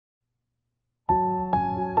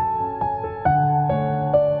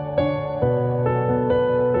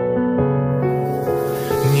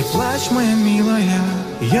ночь, моя милая,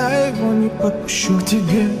 я его не подпущу к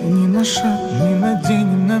тебе ни на шаг, ни на день,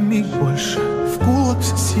 ни на миг больше. В кулак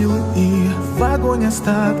все силы и в огонь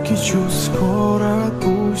остатки чувств скоро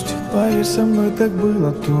отпустит. Поверь, со мной так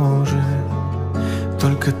было тоже.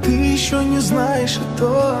 Только ты еще не знаешь о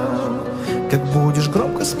том, как будешь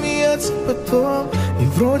громко смеяться потом. И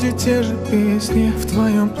вроде те же песни в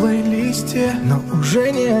твоем плейлисте, но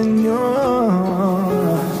уже не о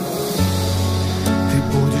нем.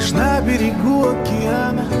 Ты будешь на берегу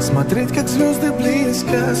океана, смотреть, как звезды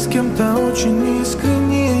близко, с кем-то очень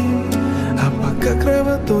искренне. А пока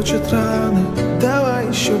кровоточат раны, давай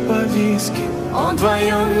еще по виски. Он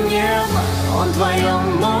твое небо, он твое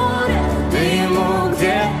море, ты ему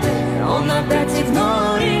где ты, он опять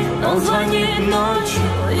игнорит. Он звонит ночью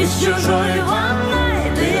из чужой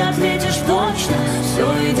ванной, ты ответишь точно,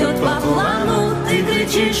 все идет по плану. Ты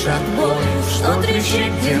кричишь от боли, что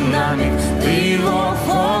трещит динамик, ты его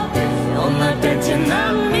хобби, он опять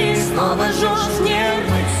динамик. Снова жжешь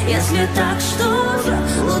нервы, если так, что же?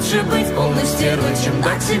 Лучше быть полной стервой, чем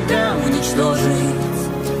дать себя уничтожить.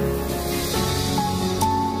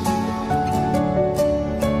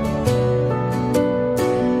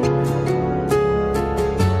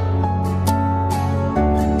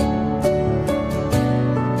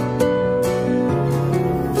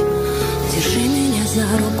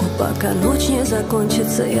 Пока ночь не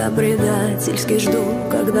закончится, я предательски жду,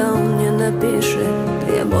 когда он мне напишет.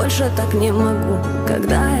 Я больше так не могу,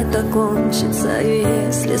 когда это кончится. И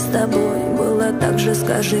если с тобой было так же,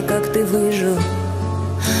 скажи, как ты выжил.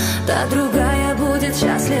 Та другая будет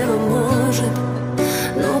счастлива, может.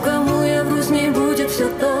 Ну кому я вру, с ней будет все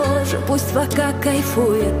то же. Пусть пока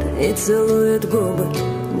кайфует и целует губы,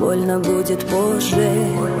 больно будет позже.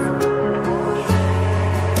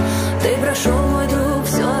 Ты прошел, мой друг,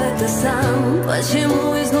 все это сам.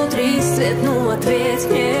 Почему изнутри свет? Ну ответь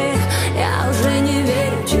мне. Я уже не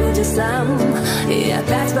верю чудесам и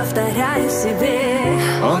опять повторяю себе.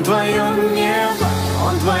 Он твое небо,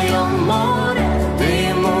 он твое море, ты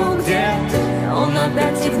ему где ты, он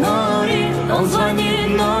опять игнорит. Он звонит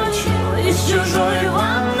ночью из чужой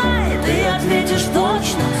ванной, ты ответишь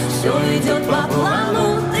точно, все идет по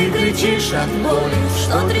плану. Ты кричишь от боли,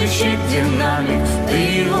 что трещит динамик, ты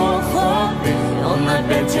его хобби, он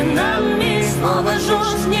опять динамик. Снова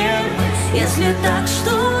жжешь нервы, если так,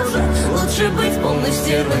 что же? Лучше быть полной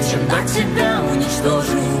стервой, чем дать себя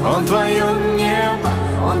уничтожить. Он твое небо,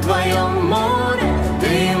 он твое море, ты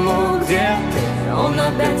ему где ты, он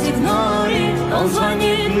опять игнорит. Он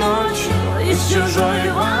звонит ночью из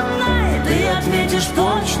чужой ванной, ты ответишь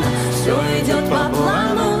точно, все идет по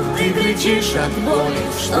плану. Ты кричишь от боли,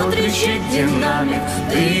 что трещит динамик,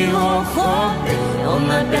 ты его хобби,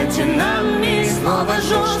 он опять динамик. Снова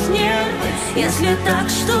жжешь нервы, если так,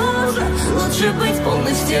 что же? Лучше быть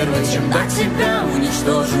полной стервой, чем дать себя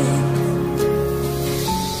уничтожить.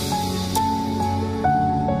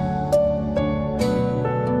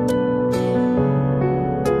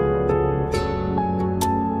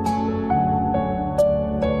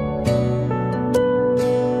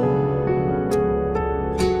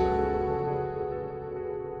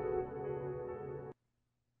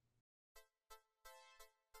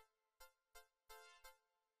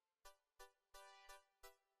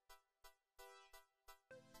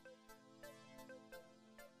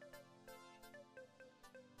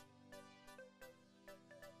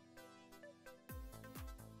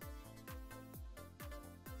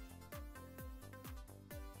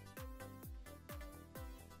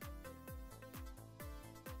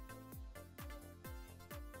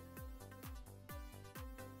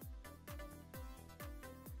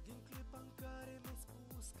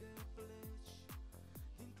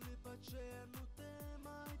 aceea nu te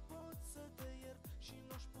mai pot să te iert și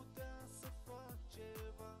n-aș putea să fac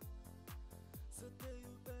ceva, să te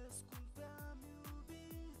iubesc cum te-am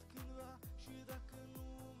iubit cândva. Și dacă nu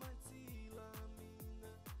mai ții la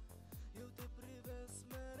mine, eu te privesc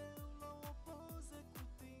mereu la o poză cu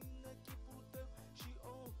tine, chipul tău și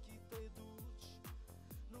ochii te duci.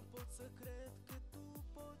 Nu pot să cred că tu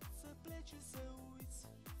poți să pleci și să uiți,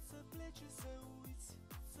 să pleci și să uiți,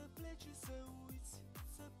 să pleci și să uiți,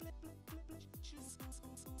 să pleci și să